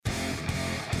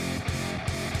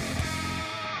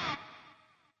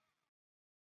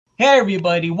Hey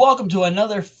everybody, welcome to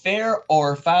another Fair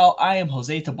or Foul. I am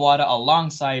Jose Taboada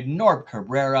alongside Norb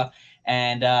Cabrera.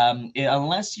 And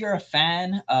unless you're a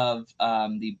fan of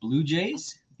the Blue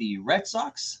Jays, the Red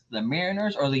Sox, the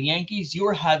Mariners, or the Yankees, you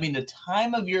are having the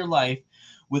time of your life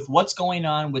with what's going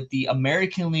on with the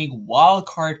American League wild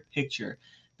card picture.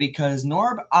 Because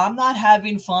Norb, I'm not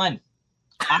having fun.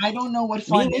 I don't know what Me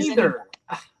fun is anymore.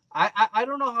 neither. I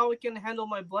don't know how we can handle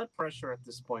my blood pressure at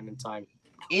this point in time.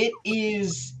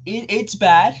 It's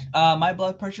bad. My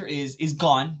blood pressure is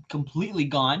gone, completely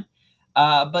gone.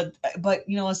 But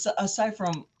aside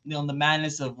from the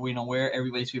madness of where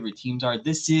everybody's favorite teams are,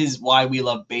 this is why we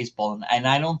love baseball, and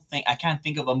I can't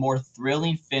think of a more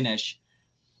thrilling finish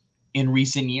in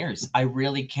recent years. I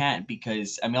really can't,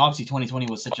 because I mean obviously 2020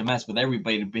 was such a mess with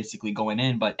everybody basically going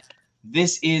in, but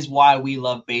this is why we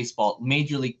love baseball,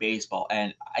 Major League Baseball.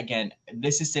 And again,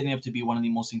 this is setting up to be one of the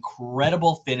most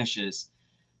incredible finishes,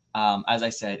 as I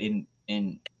said,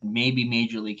 in maybe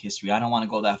Major League history. I don't want to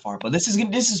go that far, but this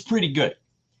is pretty good.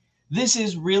 This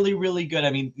is really really good. I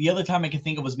mean, the other time I can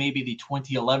think of was maybe the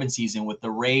 2011 season with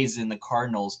the Rays and the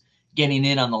Cardinals getting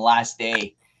in on the last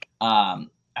day,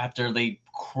 after they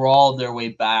crawled their way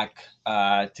back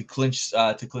to clinch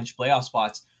playoff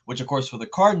spots. Which, of course, for the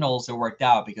Cardinals, it worked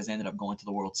out because they ended up going to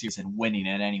the World Series and winning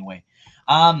it anyway.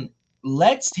 Um,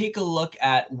 let's take a look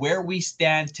at where we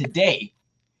stand today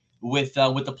with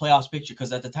the playoffs picture,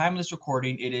 because at the time of this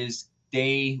recording, it is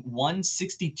day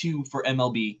 162 for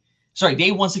MLB. Sorry, day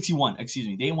 161. Excuse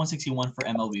me, day 161 for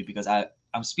MLB, because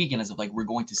I'm speaking as if like we're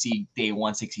going to see day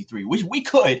 163, which we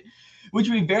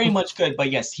very much could.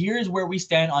 But yes, here's where we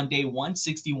stand on day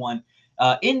 161.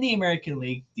 In the American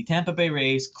League, the Tampa Bay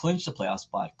Rays clinched the playoff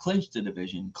spot, clinched the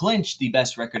division, clinched the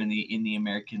best record in the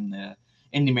American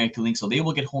League, so they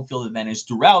will get home field advantage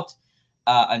throughout,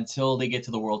 until they get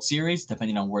to the World Series,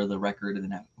 depending on where the record of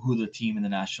who the team in the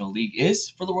National League is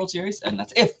for the World Series, and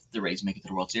that's if the Rays make it to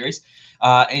the World Series.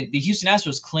 And the Houston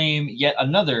Astros claim yet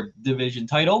another division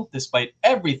title, despite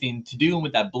everything to do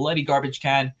with that bloody garbage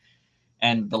can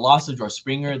and the loss of George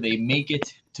Springer. They make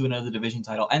it to another division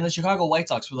title, and the Chicago White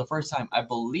Sox, for the first time, I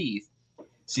believe,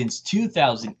 since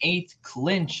 2008,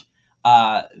 clinch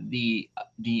the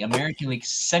American League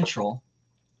Central.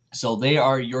 So they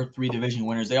are your three division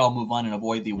winners. They all move on and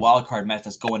avoid the wild card mess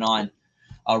that's going on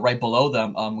right below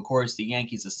them. Of course, the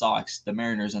Yankees, the Sox, the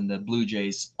Mariners, and the Blue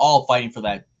Jays all fighting for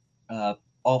that.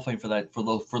 All fighting for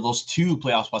those two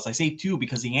playoff spots. I say two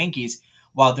because the Yankees,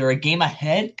 while they're a game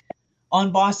ahead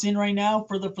on Boston right now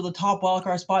for the top wild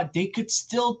card spot, there could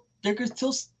still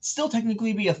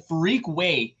technically be a freak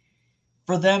way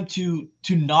for them to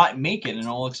not make it, and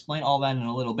I'll explain all that in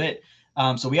a little bit.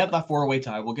 So we have that four-way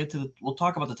tie. We'll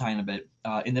talk about the tie in a bit.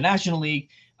 In the National League,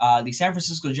 the San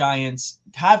Francisco Giants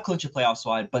have clinched a playoff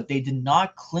spot, but they did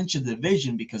not clinch a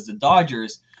division because the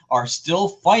Dodgers are still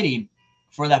fighting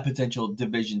for that potential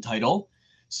division title.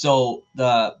 So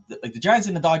the Giants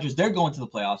and the Dodgers, they're going to the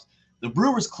playoffs. The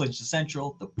Brewers clinched the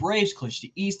Central. The Braves clinched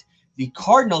the East. The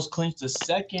Cardinals clinched the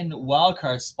second wild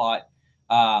card spot,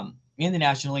 in the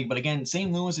National League. But again,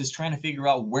 St. Louis is trying to figure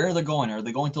out where they're going. Are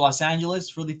they going to Los Angeles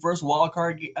for the first wild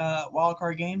card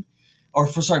game, or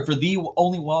for the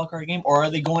only wild card game, or are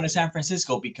they going to San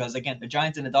Francisco? Because again, the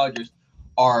Giants and the Dodgers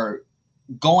are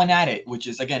going at it, which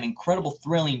is again incredible,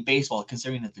 thrilling baseball,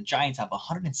 considering that the Giants have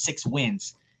 106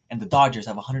 wins and the Dodgers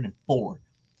have 104.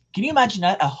 Can you imagine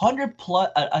that 100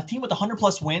 plus a team with 100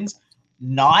 plus wins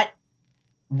not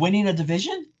winning a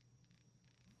division?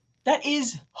 That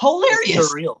is It's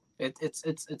hilarious. surreal.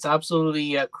 It's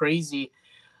absolutely crazy.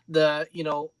 The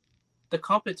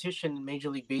competition in Major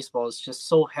League Baseball is just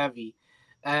so heavy,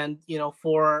 and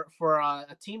for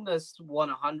a team that's won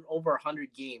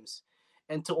 100 games,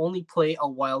 and to only play a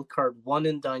wild card one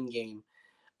and done game,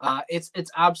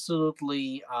 it's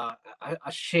absolutely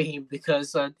a shame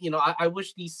because I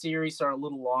wish these series are a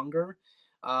little longer,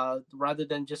 rather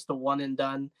than just the one and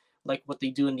done like what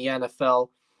they do in the NFL.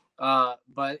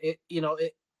 But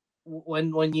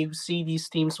when you see these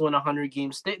teams win 100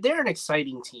 games, they're an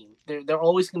exciting team. They're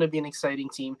always going to be an exciting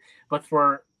team. But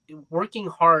for working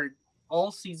hard all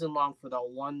season long for that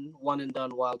one and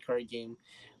done wild card game,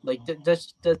 like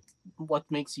that's what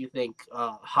makes you think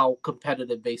how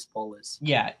competitive baseball is.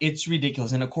 Yeah, it's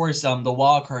ridiculous. And of course, the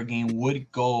wild card game the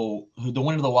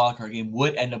winner of the wild card game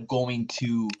would end up going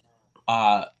to,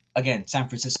 uh, again, San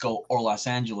Francisco or Los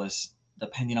Angeles,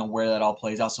 depending on where that all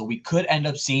plays out. So we could end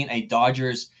up seeing a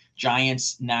Dodgers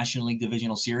Giants National League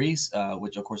Divisional Series,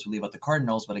 which of course we leave out the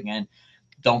Cardinals. But again,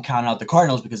 don't count out the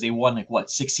Cardinals because they won like what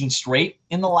 16 straight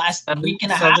in the last week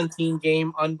and a half. 17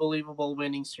 game unbelievable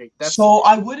winning streak. That's So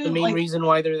I the wouldn't main like reason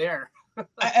why they're there.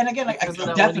 And again, because of that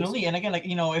winning definitely. streak. And again,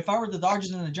 if I were the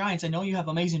Dodgers and the Giants, I know you have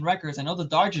amazing records. I know the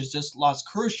Dodgers just lost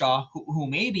Kershaw, who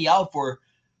may be out for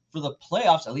the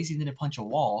playoffs. At least he didn't punch a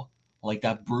wall like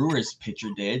that Brewers pitcher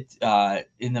did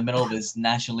in the middle of his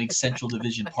National League Central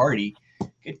Division party.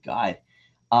 Good God.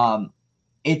 Um,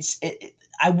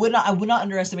 I would not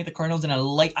underestimate the Cardinals, and I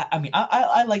like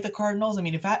the Cardinals. I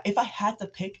mean, if I had to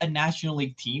pick a National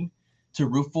League team to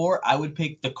root for, I would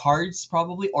pick the Cards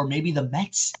probably, or maybe the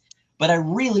Mets. But I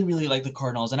really, really like the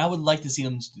Cardinals, and I would like to see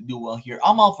them do well here.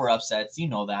 I'm all for upsets, you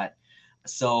know that.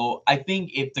 So I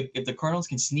think if the Cardinals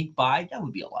can sneak by, that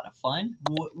would be a lot of fun.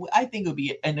 I think it would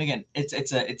be, and again, it's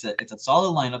a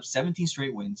solid lineup, 17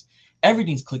 straight wins,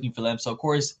 everything's clicking for them. So of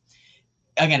course,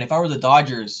 again, if I were the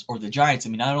Dodgers or the Giants, I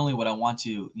mean, not only would I want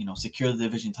to secure the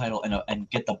division title and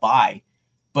get the bye,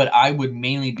 but I would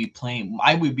mainly be playing.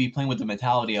 I would be playing with the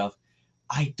mentality of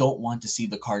I don't want to see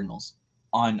the Cardinals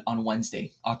on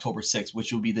Wednesday, October 6th,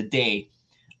 which will be the day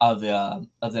of the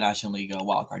National League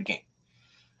wildcard game.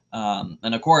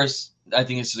 And of course, I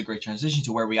think this is a great transition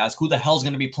to where we ask who the hell is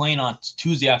going to be playing on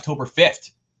Tuesday, October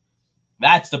 5th.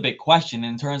 That's the big question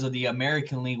in terms of the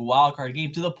American League wildcard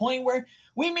game, to the point where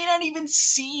we may not even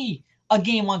see a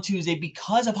game on Tuesday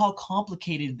because of how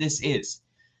complicated this is.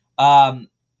 And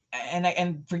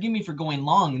forgive me for going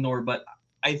long, Nor, but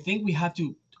I think we have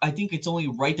to. I think it's only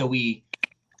right that we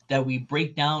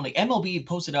break down. Like MLB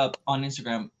posted up on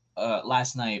Instagram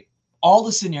last night all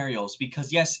the scenarios,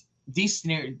 because yes, these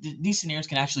scenarios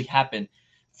can actually happen,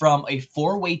 from a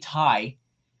four-way tie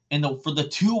for the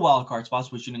two wildcard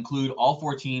spots, which would include all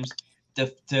four teams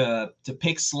to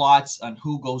pick slots on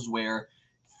who goes where,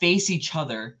 face each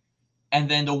other, and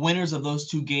then the winners of those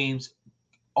two games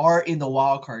are in the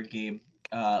wildcard game,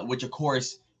 which of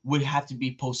course would have to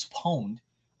be postponed.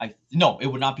 No, it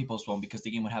would not be postponed because the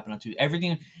game would happen on Tuesday.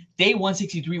 Everything day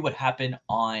 163 would happen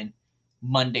on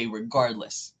Monday,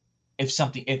 regardless.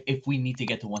 If we need to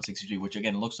get to 163, which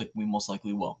again it looks like we most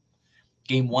likely will,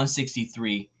 game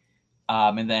 163.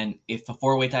 And then if a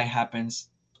four-way tie happens,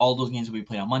 all those games will be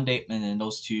played on Monday, and then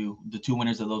the two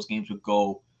winners of those games will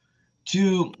go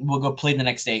play the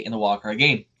next day in the wildcard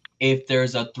game. If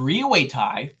there's a three-way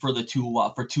tie for two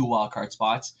wildcard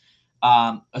spots,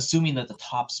 assuming that the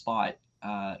top spot,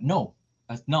 no,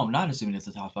 not assuming it's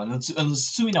the top spot.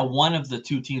 Assuming that one of the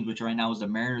two teams, which right now is the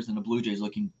Mariners and the Blue Jays,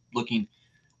 looking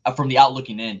from the out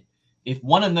looking in, if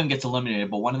one of them gets eliminated,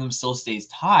 but one of them still stays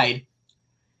tied,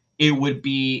 it would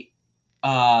be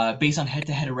based on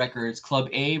head-to-head records, Club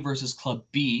A versus Club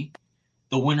B.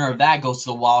 The winner of that goes to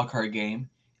the wild card game,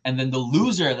 and then the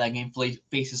loser of that game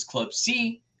faces Club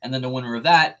C, and then the winner of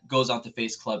that goes on to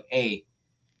face Club A.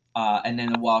 And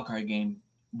then the wild card game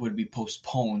would be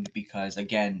postponed because,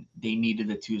 again, they needed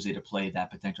the Tuesday to play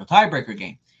that potential tiebreaker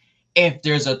game. If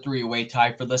there's a three-way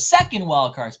tie for the second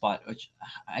wild card spot, which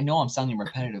I know I'm sounding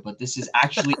repetitive, but this is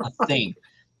actually a thing.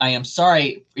 I am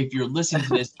sorry if you're listening to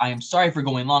this. I am sorry for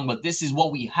going long, but this is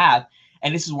what we have,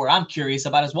 and this is where I'm curious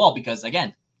about as well. Because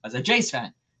again, as a Jays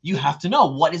fan, you have to know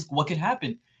what could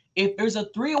happen if there's a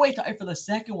three-way tie for the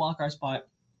second wildcard spot.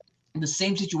 The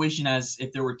same situation as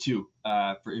if there were two.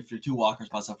 If there are two wildcard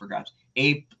spots up for grabs,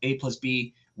 A plus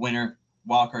B winner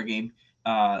wildcard game,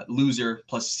 loser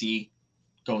plus C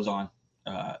goes on,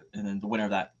 and then the winner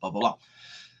of that, blah blah blah.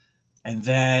 And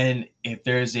then if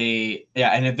there's a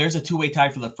two-way tie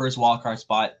for the first wildcard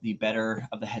spot, the better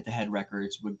of the head-to-head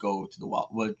records would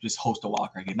just host a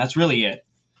wildcard game. That's really it.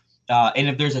 And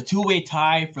if there's a two-way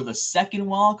tie for the second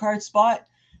wildcard spot,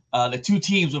 the two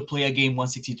teams would play a game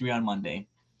 163 on Monday,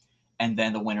 and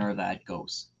then the winner of that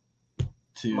goes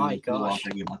to the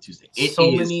wildcard game on Tuesday.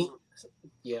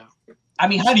 Yeah. I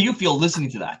mean, how do you feel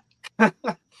listening to that?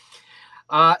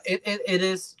 It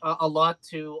is a lot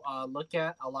to look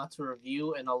at, a lot to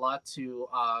review, and a lot to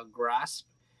grasp.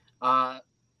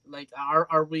 Like,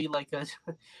 are we like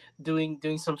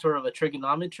doing some sort of a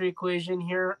trigonometry equation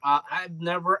here? I've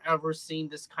never ever seen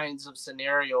this kinds of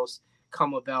scenarios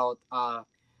come about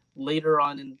later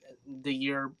on in the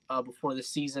year before the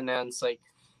season ends. Like,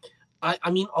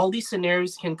 I mean, all these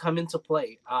scenarios can come into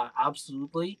play.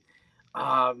 Absolutely.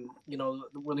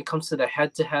 When it comes to the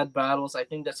head-to-head battles, I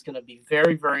think that's going to be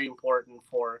very, very important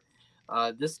for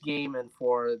this game and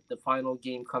for the final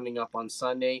game coming up on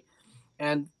Sunday.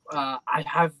 And I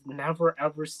have never,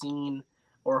 ever seen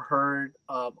or heard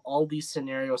of all these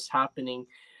scenarios happening,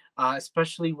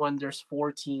 especially when there's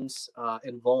four teams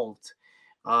involved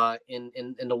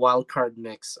in the wild card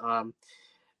mix.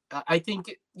 I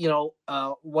think,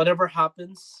 whatever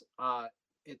happens,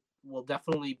 it will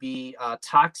definitely be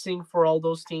taxing for all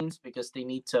those teams because they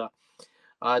need to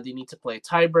They need to play a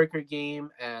tiebreaker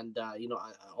game and a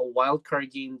wild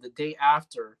card game the day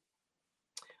after.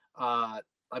 I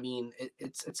mean,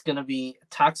 it's going to be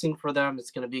taxing for them.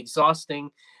 It's going to be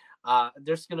exhausting.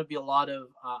 There's going to be a lot of,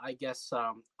 I guess,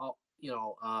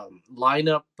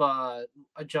 lineup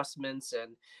adjustments,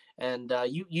 and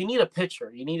you need a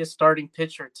pitcher. You need a starting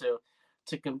pitcher to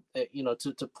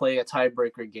play a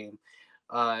tiebreaker game.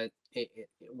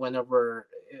 Whenever,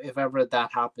 if ever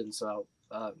that happens,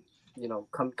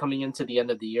 coming into the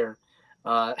end of the year.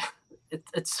 Uh,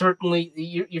 it's certainly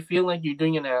you feel like you're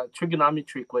doing a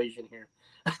trigonometry equation here.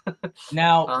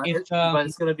 Now, But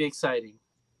it's going to be exciting.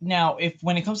 Now, if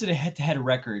when it comes to the head-to-head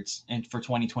records and for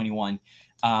 2021,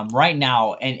 right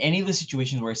now, and any of the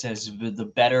situations where it says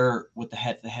the better with the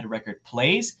head-to-head record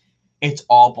plays, it's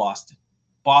all Boston.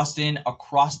 Boston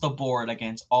across the board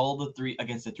against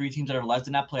the three teams that are left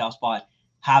in that playoff spot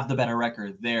have the better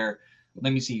record.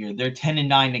 Let me see here. They're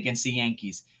 10-9 against the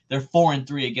Yankees. They're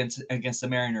 4-3 against the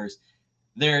Mariners.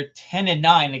 They're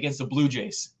 10-9 against the Blue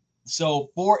Jays. So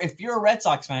if you're a Red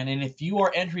Sox fan and if you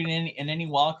are entering in any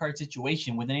wild card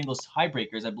situation with any of those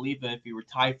tiebreakers, I believe that if you were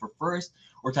tied for first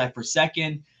or tied for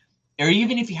second, or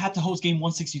even if you had to host game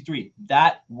 163,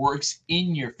 that works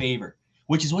in your favor,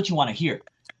 which is what you want to hear.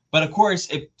 But of course,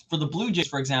 if for the Blue Jays,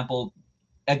 for example,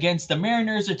 against the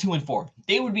Mariners, they're 2-4.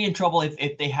 They would be in trouble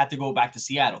if they had to go back to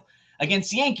Seattle.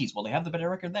 Against the Yankees, well, they have the better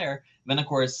record there. Then, of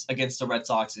course, against the Red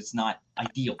Sox, it's not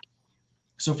ideal.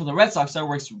 So for the Red Sox, that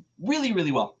works really,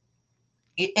 really well.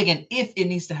 Again, if it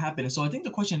needs to happen. So I think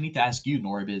the question I need to ask you,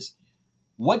 Norb, is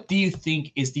what do you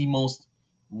think is the most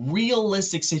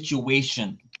realistic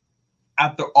situation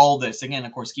after all this? Again,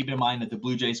 of course, keep in mind that the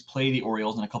Blue Jays play the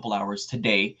Orioles in a couple hours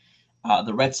today.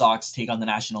 The Red Sox take on the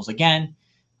Nationals again.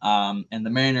 And the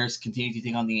Mariners continue to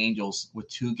take on the Angels with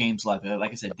 2 games left.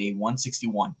 Like I said, day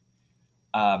 161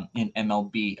 in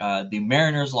MLB. The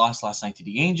Mariners lost last night to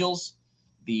the Angels.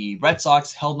 The Red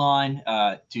Sox held on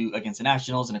against the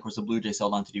Nationals, and of course the Blue Jays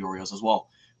held on to the Orioles as well.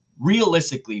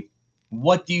 Realistically,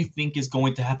 what do you think is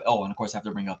going to happen? Oh, and of course I have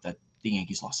to bring up that the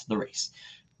Yankees lost the race.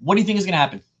 What do you think is going to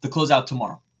happen to close out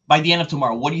tomorrow? By the end of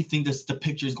tomorrow, what do you think the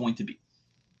picture is going to be?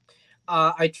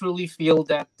 I truly feel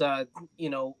that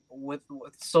with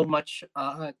so much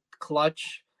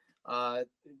clutch, the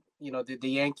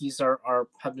Yankees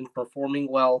have been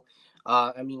performing well.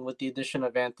 I mean, with the addition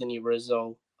of Anthony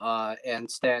Rizzo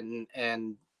and Stanton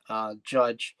and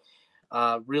Judge,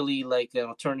 really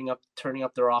turning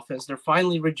up their offense. They're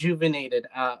finally rejuvenated.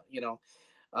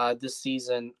 This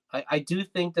season, I do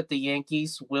think that the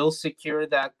Yankees will secure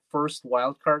that first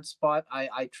wild card spot.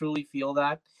 I truly feel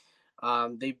that.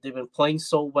 They've been playing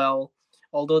so well,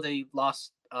 although they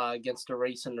lost against the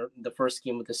Rays in the first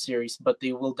game of the series, but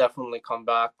they will definitely come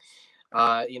back.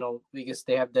 Because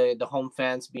they have the home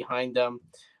fans behind them.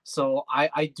 So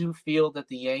I do feel that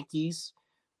the Yankees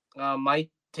might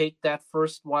take that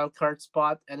first wild card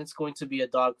spot, and it's going to be a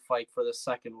dogfight for the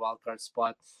second wild card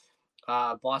spot.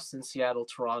 Boston, Seattle,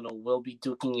 Toronto will be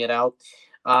duking it out.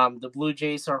 The Blue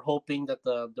Jays are hoping that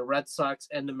the Red Sox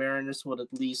and the Mariners would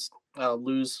at least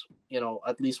lose,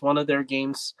 at least one of their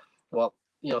games. Well,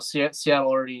 Seattle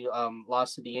already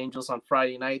lost to the Angels on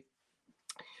Friday night,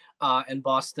 and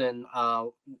Boston,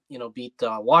 beat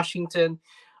Washington.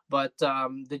 But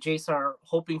the Jays are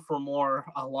hoping for more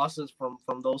losses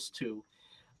from those two.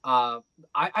 I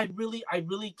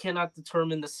really cannot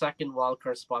determine the second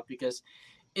wildcard spot because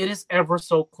it is ever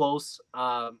so close.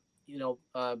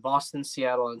 Boston,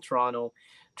 Seattle, and Toronto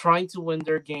trying to win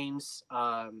their games.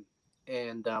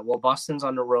 Boston's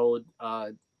on the road,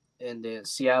 and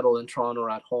Seattle and Toronto are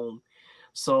at home.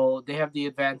 So they have the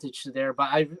advantage there. But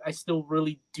I still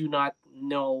really do not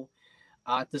know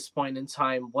at this point in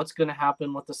time what's going to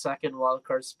happen with the second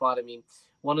wildcard spot. I mean,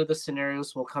 one of the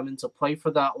scenarios will come into play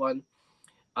for that one.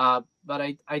 But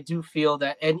I do feel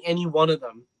that any one of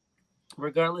them,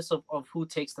 regardless of who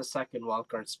takes the second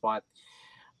wildcard spot,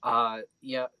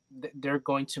 they're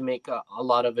going to make a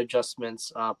lot of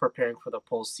adjustments preparing for the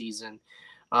postseason.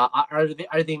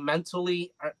 Are they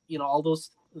mentally, all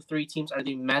those 3 teams, are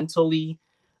they mentally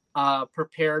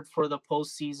prepared for the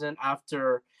postseason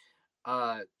after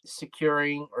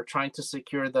securing or trying to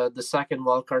secure the second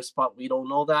wildcard spot? We don't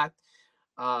know that.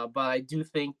 But I do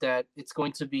think that it's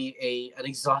going to be an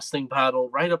exhausting battle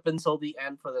right up until the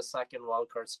end for the second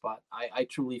wildcard spot. I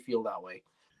truly feel that way.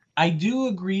 I do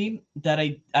agree that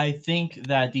I think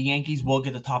that the Yankees will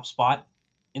get the top spot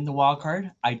in the wild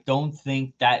card. I don't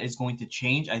think that is going to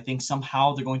change. I think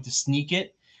somehow they're going to sneak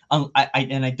it.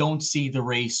 I don't see the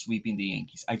Rays sweeping the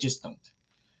Yankees. I just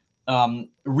don't.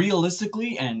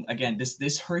 Realistically, and again,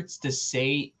 this hurts to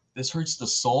say, this hurts the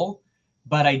soul,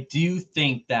 But I do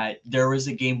think that there is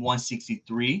a game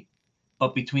 163,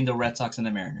 but between the Red Sox and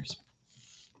the Mariners,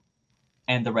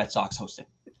 and the Red Sox hosting.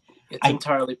 It's I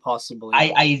entirely possible.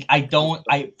 I don't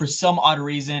I for some odd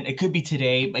reason it could be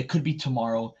today, it could be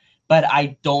tomorrow, but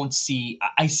I don't see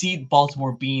I see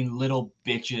Baltimore being little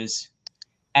bitches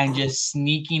and just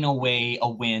sneaking away a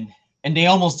win. And they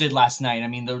almost did last night. I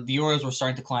mean, the Orioles were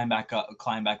starting to climb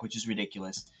back, which is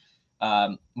ridiculous.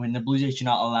 When the Blue Jays should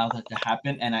not allow that to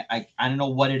happen, and I don't know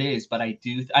what it is, but I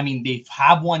do. I mean, they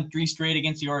have won 3 straight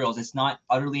against the Orioles. It's not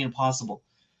utterly impossible.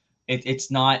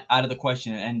 It's not out of the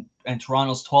question. And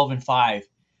Toronto's 12-5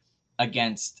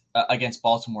 against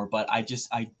Baltimore, but I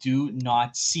do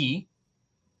not see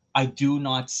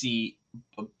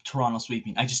Toronto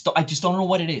sweeping. I just don't know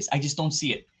what it is. I just don't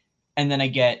see it. And then I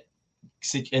get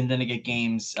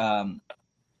games.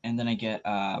 And then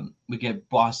we get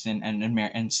Boston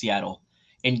and Seattle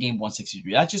in game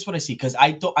 163. That's just what I see because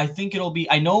I think it'll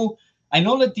be. I know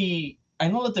that the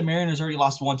Mariners already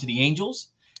lost one to the Angels,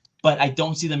 but I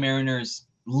don't see the Mariners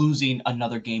losing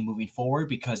another game moving forward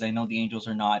because I know the Angels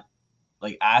are not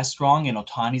like as strong, and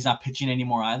Otani's not pitching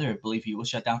anymore either. I believe he was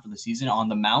shut down for the season on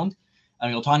the mound. I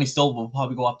mean, Otani still will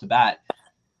probably go up to bat.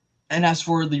 And as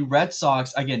for the Red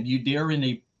Sox, again, they're in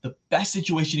the best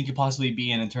situation you could possibly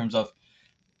be in terms of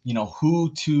you know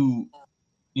who to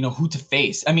who to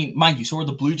face. I mean, mind you, so are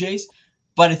the Blue Jays,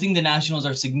 but I think the Nationals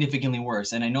are significantly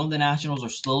worse. And I know the Nationals are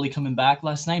slowly coming back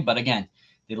last night, but again,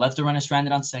 they left the runner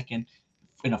stranded on second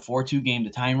in a 4-2 game. The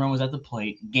tying run was at the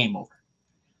plate. Game over.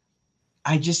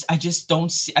 I just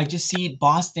don't see. I just see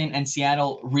Boston and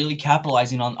Seattle really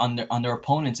capitalizing on their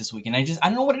opponents this week, and I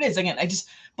don't know what it is. Again,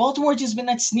 Baltimore just been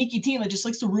that sneaky team that just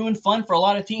likes to ruin fun for a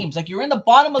lot of teams. Like you're in the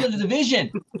bottom of the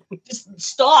division, just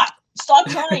stop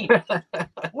trying.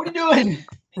 What are you doing?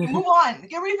 Move on.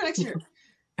 Get ready for next year.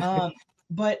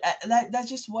 But that's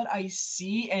just what I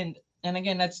see, and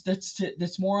again,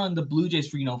 that's more on the Blue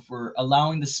Jays for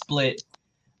allowing the split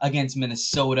against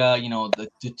Minnesota.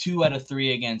 The 2 out of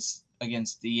 3 against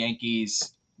the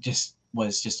Yankees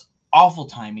was just awful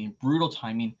timing, brutal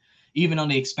timing, even though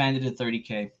they expanded to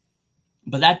 30K.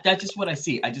 But that's just what I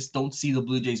see. I just don't see the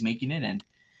Blue Jays making it, and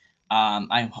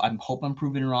I hope I'm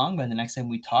proven wrong by the next time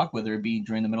we talk, whether it be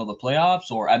during the middle of the playoffs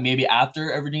or maybe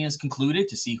after everything is concluded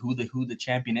to see who the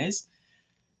champion is.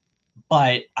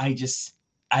 But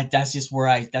that's just where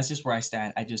I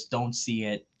stand. I just don't see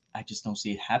it. I just don't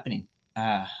see it happening.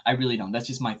 I really don't. That's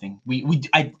just my thing.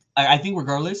 I think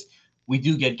regardless, we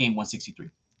do get game 163.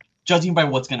 Judging by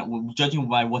what's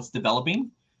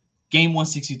developing, game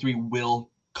 163 will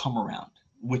come around,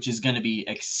 which is going to be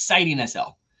exciting as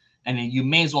hell. And you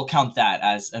may as well count that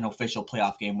as an official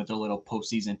playoff game with the little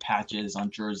postseason patches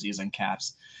on jerseys and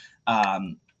caps.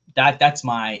 That is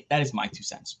my 2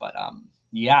 cents. But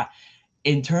yeah,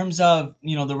 in terms of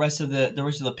the rest of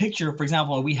the picture, for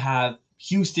example, we have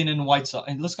Houston and White Sox,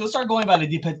 and let's go start going by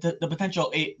the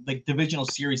potential divisional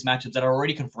series matchups that are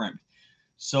already confirmed.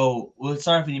 So let's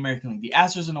start off in the American League. The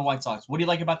Astros and the White Sox. What do you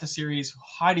like about the series?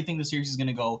 How do you think the series is going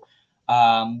to go?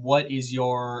 What is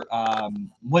your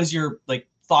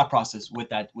thought process with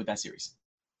that series?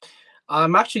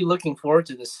 I'm actually looking forward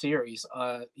to this series.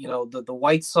 The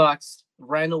White Sox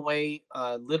ran away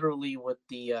literally with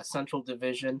the Central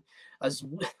Division. As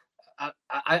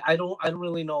I don't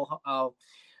really know how.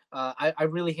 I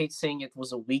really hate saying it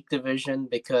was a weak division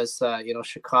because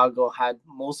Chicago had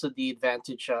most of the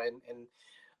advantage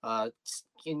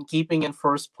in keeping in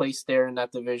first place there in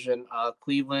that division.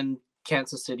 Cleveland,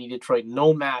 Kansas City, Detroit,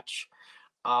 no match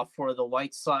for the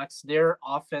White Sox. Their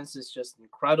offense is just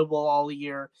incredible all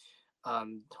year.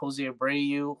 Jose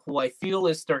Abreu, who I feel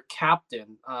is their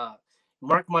captain.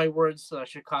 Mark my words,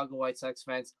 Chicago White Sox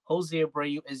fans. Jose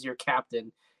Abreu is your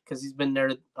captain because he's been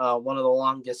there one of the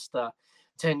longest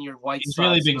tenured White Sox. He's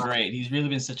really been great. He's really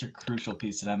been such a crucial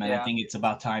piece to them, and I think it's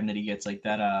about time that he gets like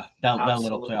that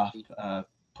little playoff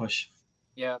push.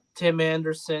 Yeah, Tim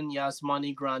Anderson,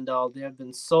 Yasmani Grandal, they have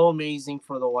been so amazing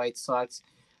for the White Sox.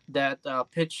 That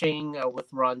pitching with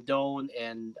Rondon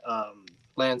and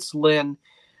Lance Lynn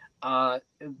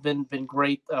been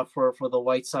great for the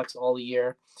White Sox all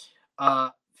year.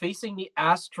 Facing the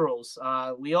Astros,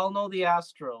 we all know the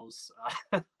Astros.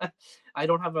 I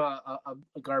don't have a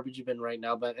garbage bin right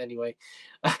now, but anyway,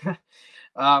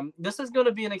 this is going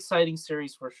to be an exciting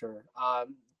series for sure.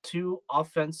 2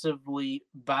 offensively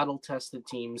battle-tested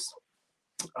teams,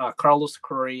 Carlos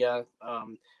Correa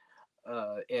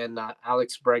and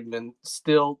Alex Bregman,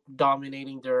 still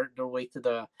dominating their way to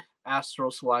the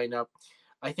Astros lineup.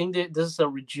 I think that this is a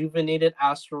rejuvenated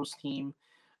Astros team.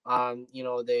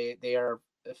 They are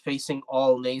facing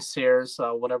all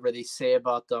naysayers, whatever they say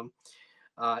about them.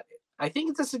 I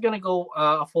think this is going to go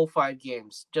a full 5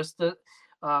 games. Just the,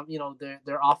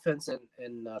 their offense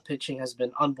and pitching has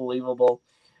been unbelievable.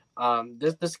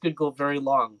 This could go very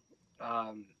long.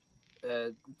 Um,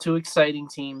 Two exciting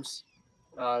teams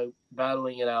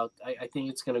battling it out. I think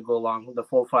it's going to go long, the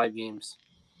full 5 games.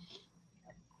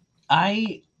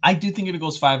 I do think it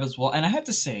goes 5 as well. And I have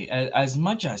to say, as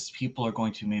much as people are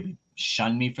going to maybe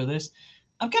shun me for this,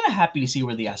 I'm kind of happy to see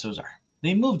where the Astros are.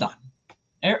 They moved on.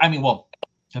 I mean, well,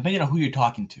 depending on who you're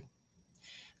talking to,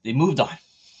 they moved on.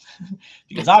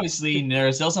 Because obviously there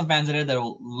are still some fans in there that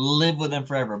will live with them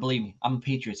forever. Believe me, I'm a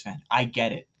Patriots fan. I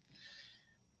get it.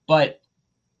 But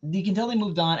you can tell they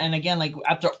moved on. And again, like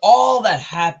after all that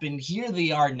happened, here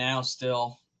they are now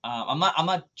still. I'm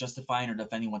not justifying or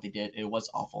defending what they did. It was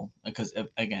awful because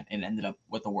again, it ended up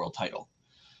with a world title.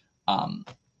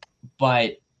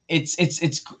 But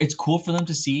it's cool for them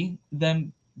to see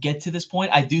them get to this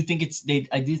point. I do think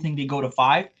they go to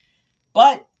 5,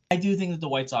 but I do think that the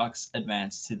White Sox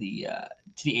advance to the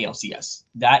ALCS.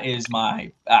 That is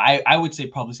I would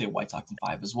probably say White Sox in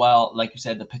 5 as well. Like you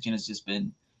said, the pitching has just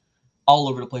been all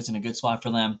over the place in a good spot for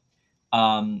them.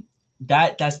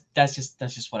 That's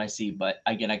just what I see. But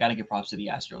again, I got to give props to the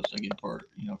Astros again for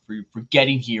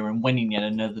getting here and winning yet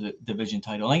another division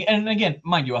title. And again,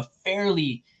 mind you, a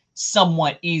fairly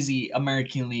somewhat easy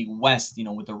American League West.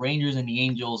 With the Rangers and the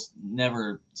Angels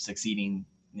never succeeding.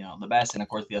 The best, and of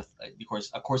course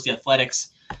the Athletics.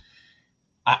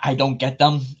 I don't get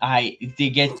them. They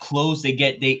get close. They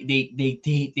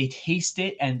taste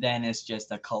it, and then it's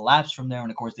just a collapse from there. And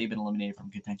of course, they've been eliminated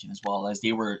from contention as well, as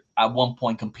they were at one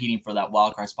point competing for that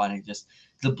wild card spot. And just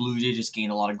the Blue Jays just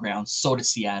gained a lot of ground. So did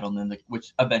Seattle, and then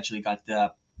which eventually got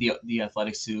the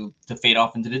Athletics to fade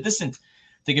off into the distance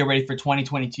to get ready for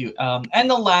 2022. And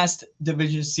the last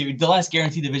division series, the last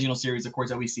guaranteed divisional series, of course,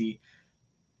 that we see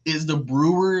is the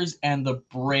Brewers and the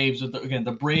Braves.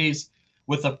 The Braves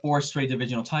with a 4th straight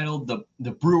divisional title. The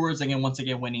Brewers once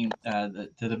again winning the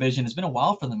division. It's been a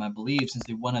while for them, I believe, since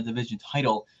they won a division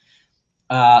title.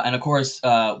 And of course,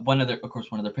 one of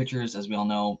their pitchers, as we all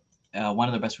know, one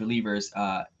of their best relievers,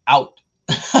 out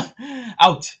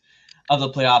out of the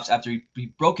playoffs after he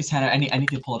broke his hand. I need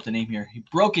to pull up the name here. He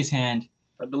broke his hand.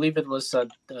 I believe it was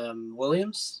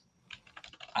Williams.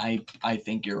 I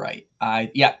think you're right.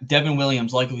 Devin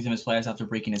Williams likely to miss playoffs after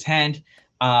breaking his hand.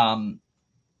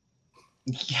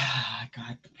 Yeah,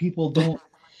 God, people don't.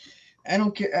 I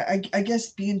don't care. I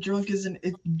guess being drunk isn't.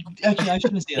 Actually, I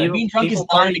shouldn't say that. Being drunk is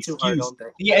not an excuse.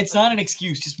 Yeah, it's not an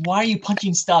excuse. Just why are you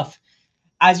punching stuff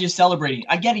as you're celebrating?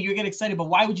 I get it. You get excited, but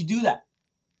why would you do that?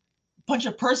 Punch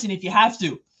a person if you have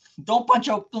to. Don't punch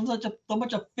a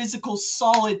physical,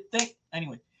 solid thing.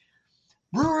 Anyway,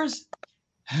 Brewers.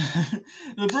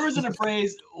 The Brewers and the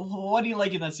Braves. What do you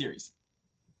like in that series?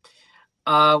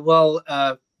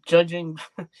 Judging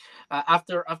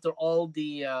after all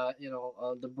the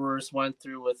the Brewers went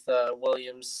through with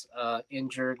Williams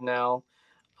injured now,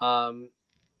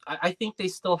 I think they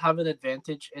still have an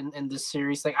advantage in this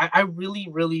series. Like I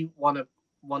really want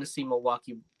to see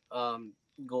Milwaukee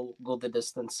go the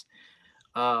distance,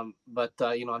 but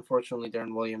unfortunately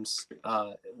Darren Williams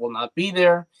will not be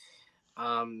there.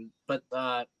 But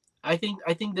I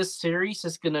think this series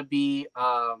is gonna be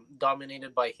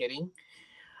dominated by hitting.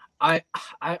 I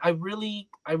really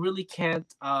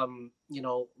can't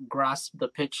grasp the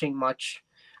pitching much.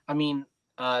 I mean,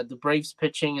 the Braves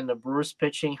pitching and the Brewers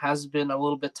pitching has been a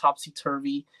little bit topsy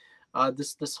turvy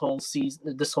this whole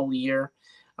season, this whole year.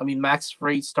 I mean, Max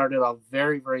Fried started off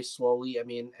very, very slowly. I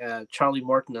mean, Charlie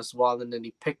Morton as well, and then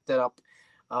he picked it up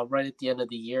right at the end of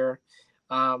the year.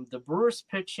 The Brewers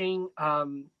pitching,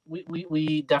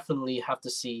 we definitely have to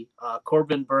see.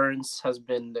 Corbin Burns has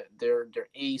been their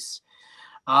ace.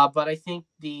 But I think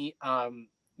I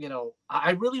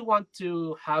really want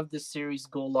to have this series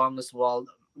go long as well.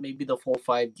 Maybe the full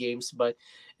 5 games, but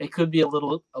it could be a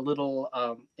little.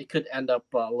 It could end up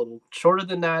a little shorter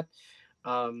than that,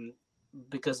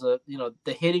 because the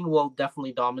hitting will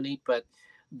definitely dominate. But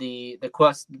the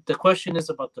question is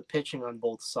about the pitching on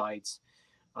both sides.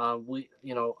 Are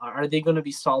they going to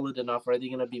be solid enough? Are they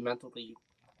going to be mentally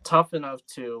tough enough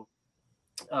to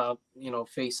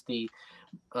face the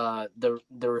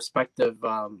respective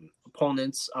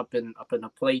opponents up in the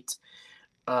plate?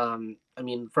 I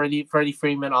mean, Freddie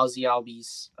Freeman, Ozzie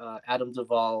Albies, Adam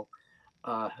Duvall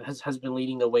has been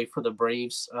leading the way for the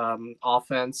Braves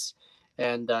offense,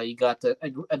 and you got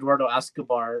Eduardo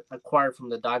Escobar acquired from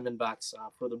the Diamondbacks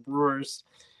for the Brewers.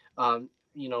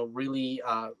 Really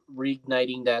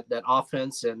reigniting that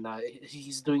offense, and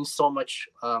he's doing so much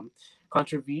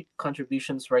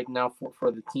contributions right now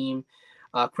for the team.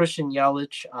 Christian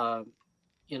Yelich,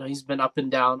 he's been up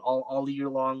and down all year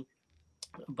long.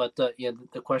 But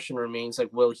the question remains,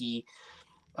 like, will he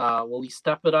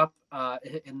step it up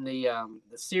in the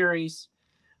series?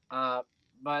 Uh,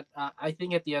 but I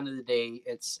think at the end of the day,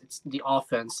 it's the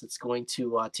offense that's going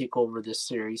to take over this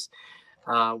series.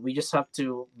 We just have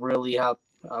to really have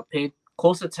pay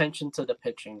close attention to the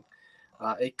pitching.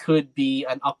 It could be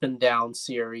an up and down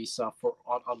series for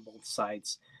on both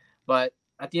sides, but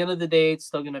at the end of the day, it's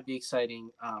still going to be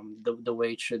exciting the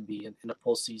way it should be in a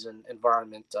postseason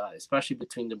environment, especially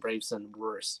between the Braves and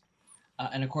Brewers.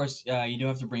 And of course, you do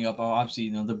have to bring up obviously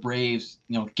the Braves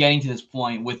getting to this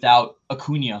point without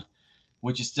Acuna,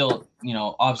 which is still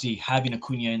obviously having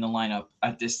Acuna in the lineup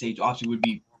at this stage obviously would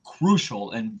be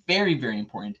crucial and very very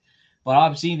important. But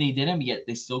obviously they didn't, yet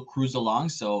they still cruised along.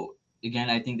 So again,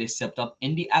 I think they stepped up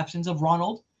in the absence of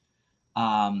Ronald.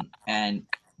 And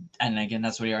again,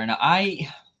 that's where they are now. I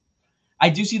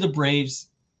do see the Braves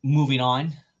moving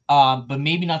on, but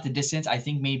maybe not the distance. I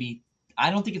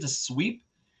don't think it's a sweep.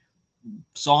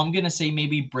 So I'm gonna say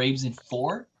maybe Braves in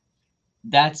 4.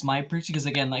 That's my prediction because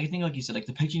again, I think like you said, like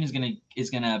the pitching is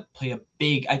gonna play a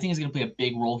big. I think it's gonna play a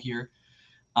big role here.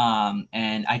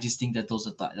 And I just think that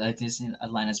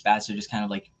Atlanta's bats are just kind of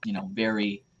like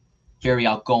very very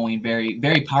outgoing, very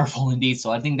very powerful indeed. So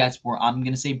I think that's where I'm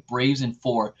gonna say Braves in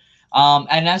 4.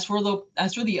 And as for the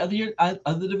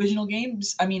other divisional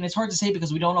games, I mean it's hard to say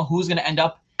because we don't know who's gonna end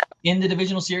up in the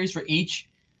divisional series for each.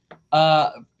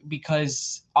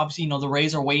 Because obviously the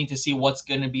Rays are waiting to see what's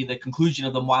going to be the conclusion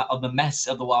of the mess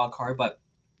of the wild card. But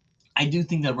I do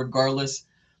think that regardless,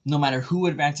 no matter who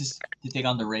advances to take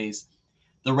on the Rays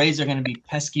are going to be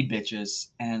pesky bitches,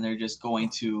 and they're just going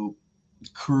to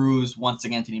cruise once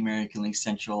again to the American League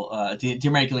the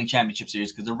American League Championship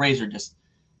Series because the Rays are just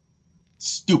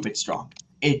stupid strong.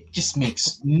 It just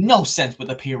makes no sense with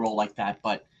a payroll like that,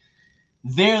 but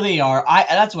there they are.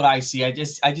 That's what I see. I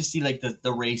just see like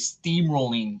the Rays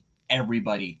steamrolling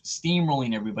everybody.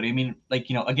 I mean, like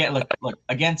again, look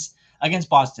against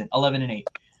Boston, 11-8,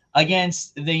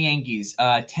 against the Yankees,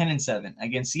 10-7,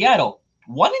 against Seattle,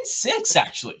 1-6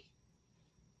 actually.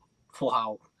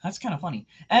 Wow, that's kind of funny.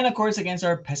 And of course against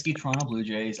our pesky Toronto Blue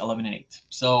Jays, 11-8.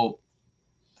 So,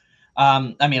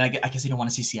 I mean, I guess you don't want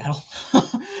to see Seattle.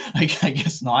 I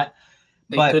guess not.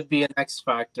 They could be an X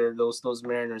factor. Those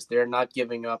Mariners, they're not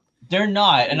giving up. They're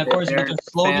not, and of course, their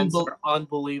fans are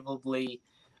unbelievably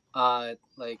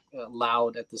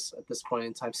loud at this point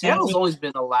in time. Seattle's always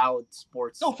been a loud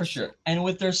sports. No, for sure. And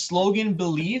with their slogan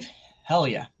 "Believe," hell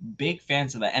yeah, big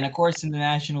fans of that. And of course, in the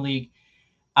National League,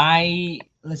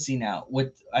 let's see now.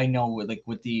 What I know,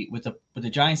 with the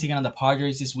Giants taking on the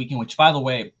Padres this weekend, which by the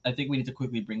way, I think we need to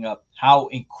quickly bring up how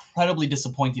incredibly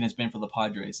disappointing it's been for the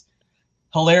Padres.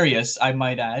 Hilarious, I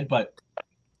might add, but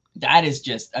that is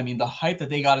just, I mean, the hype that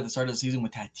they got at the start of the season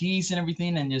with Tatis and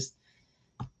everything, and just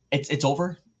it's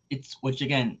over. Which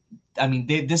again, I mean,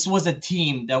 this was a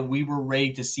team that we were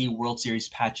ready to see World Series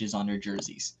patches on their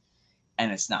jerseys,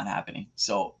 and it's not happening.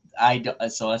 So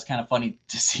so that's kind of funny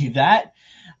to see that.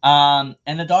 And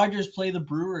the Dodgers play the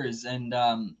Brewers, and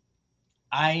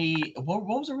what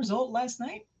was the result last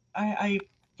night? I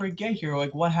forget here,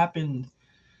 like what happened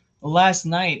last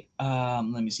night. Let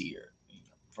me see here.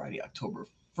 Friday, October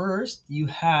 1st, you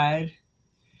had,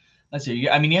 let's see.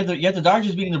 I mean, you had the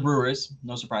Dodgers beating the Brewers,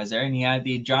 no surprise there, and you had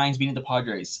the Giants beating the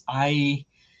Padres. I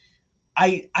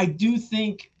do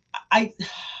think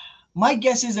my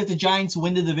guess is that the Giants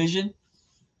win the division.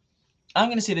 I'm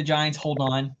going to say the Giants hold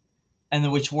on, and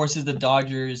then which forces the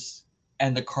Dodgers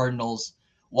and the Cardinals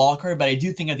wildcard. But I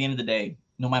do think at the end of the day,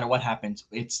 no matter what happens,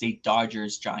 it's the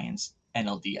Dodgers, Giants,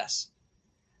 NLDS.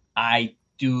 I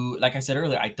do, like I said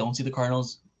earlier, I don't see the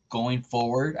Cardinals going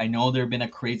forward. I know they've been a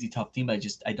crazy tough team, but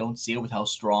I don't see it with how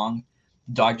strong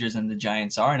Dodgers and the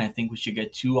Giants are. And I think we should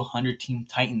get 2 100-team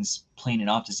Titans playing it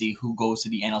off to see who goes to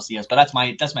the NLCS. But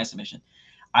that's my submission.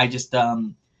 I just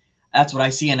that's what I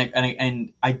see,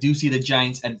 and I do see the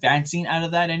Giants advancing out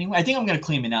of that anyway. I think I'm going to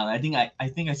claim it now. I think I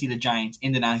see the Giants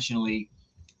in the National League,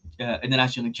 in the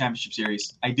National League Championship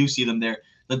Series. I do see them there.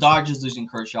 The Dodgers losing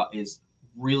Kershaw is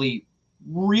really,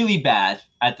 really bad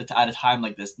at a time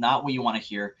like this. Not what you want to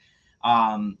hear.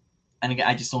 And again,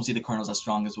 I just don't see the Cardinals as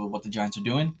strong as what the Giants are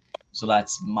doing. So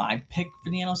that's my pick for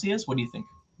the NLCS. What do you think?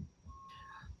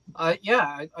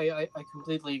 Yeah, I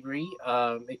completely agree.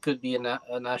 It could be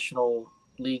a National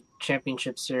League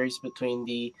Championship Series between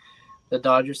the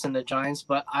Dodgers and the Giants,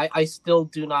 but I still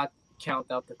do not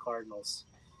count out the Cardinals.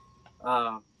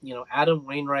 Adam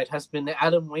Wainwright has been the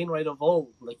Adam Wainwright of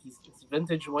old. Like he's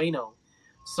vintage Waino.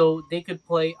 So they could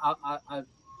play a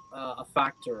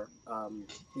factor.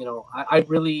 I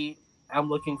really am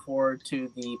looking forward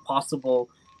to the possible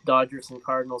Dodgers and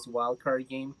Cardinals wild card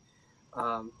game.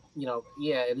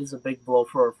 Yeah, it is a big blow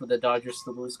for the Dodgers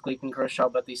to lose Clayton Kershaw,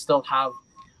 but they still have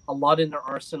a lot in their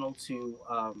arsenal to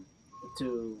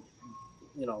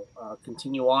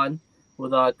continue on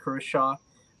without Kershaw.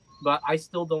 But I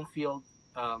still don't feel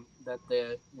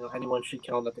that anyone should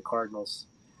count out the Cardinals.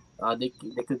 They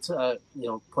could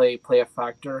play a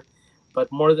factor,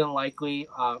 but more than likely,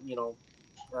 I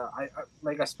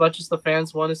like as much as the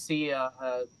fans want to see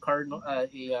Cardinal,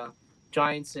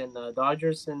 Giants and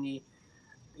Dodgers in the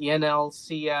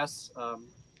NLCS.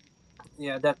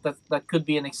 Yeah, that could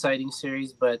be an exciting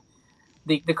series, but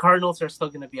the Cardinals are still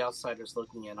going to be outsiders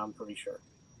looking in. I'm pretty sure.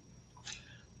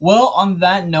 Well, on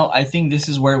that note, I think this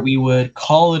is where we would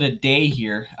call it a day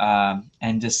here,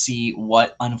 and just see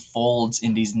what unfolds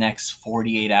in these next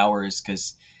 48 hours.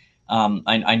 Because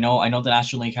I know the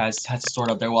National League has to sort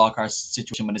out their wildcard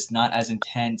situation, but it's not as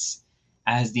intense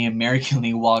as the American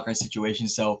League wildcard situation.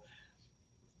 So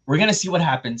we're gonna see what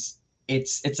happens.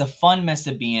 It's a fun mess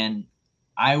to be in.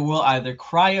 I will either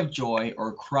cry of joy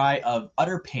or cry of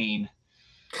utter pain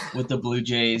with the Blue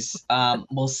Jays.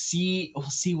 We'll see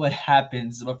what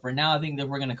happens. But for now, I think that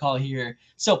we're gonna call it here.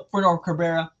 So for North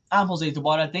Cabrera, I'm Jose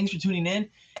Tabata. Thanks for tuning in,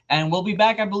 and we'll be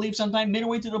back, I believe, sometime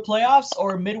midway through the playoffs,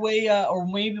 or midway, or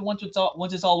maybe once it's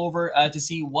all over, to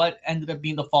see what ended up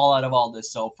being the fallout of all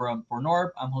this. So for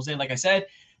Norb, I'm Jose. Like I said,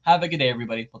 have a good day,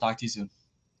 everybody. We'll talk to you soon.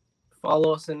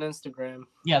 Follow us on Instagram.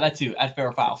 Yeah, that too, at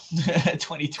Fair Foul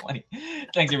 2020.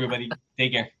 Thanks, everybody.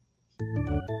 Take care.